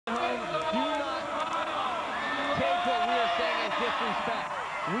disrespect.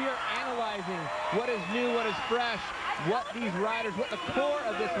 We are analyzing what is new, what is fresh, what these riders, what the core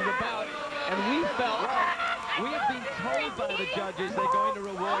of this is about, and we felt we have been told by the judges they're going to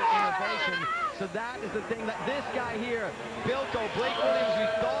reward innovation. So that is the thing that this guy here, Bilko, Blake Williams, we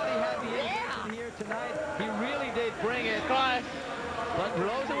thought he had the innovation here tonight. He really did bring it. But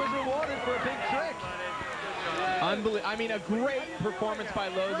Loza was rewarded for a big trick. Unbelievable. I mean, a great performance by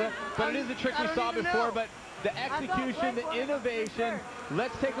Loza, but it is a trick we saw before, but the execution, the innovation.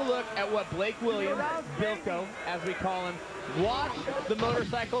 Let's take a look at what Blake Williams, Bilko, as we call him, watch the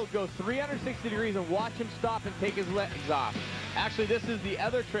motorcycle go 360 degrees and watch him stop and take his legs off. Actually, this is the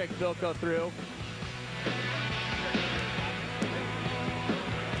other trick Bilko threw.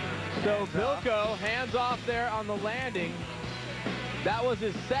 So Bilko, hands off there on the landing. That was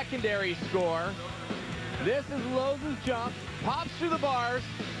his secondary score. This is Loza's jump, pops through the bars,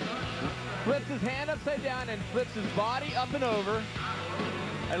 flips his hand upside down and flips his body up and over.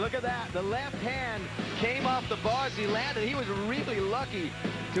 And look at that, the left hand came off the bars, he landed. He was really lucky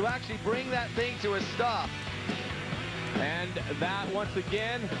to actually bring that thing to a stop. And that, once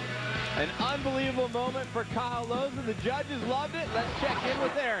again, an unbelievable moment for Kyle Loza. The judges loved it. Let's check in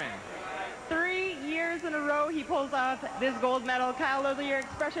with Aaron. 3 years in a row he pulls off this gold medal. Kyle Loza, your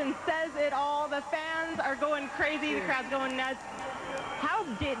expression says it all. The fans are going crazy, the crowd's going nuts. How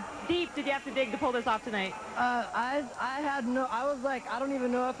deep did you have to dig to pull this off tonight? I was like, I don't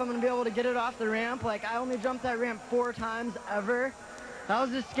even know if I'm going to be able to get it off the ramp. Like, I only jumped that ramp 4 times ever. That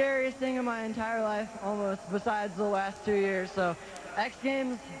was the scariest thing in my entire life, almost, besides the last 2 years. So, X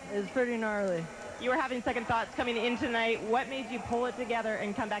Games is pretty gnarly. You were having second thoughts coming in tonight. What made you pull it together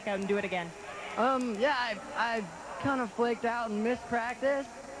and come back out and do it again? Yeah, I kind of flaked out and missed practice,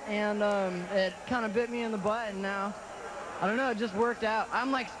 and it kind of bit me in the butt, and now, I don't know, it just worked out.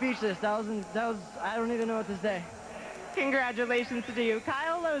 I'm like speechless. I don't even know what to say. Congratulations to you.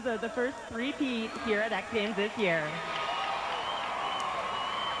 Kyle Loza, the first three-peat here at X Games this year.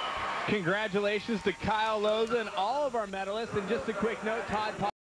 Congratulations to Kyle Loza and all of our medalists. And just a quick note, Todd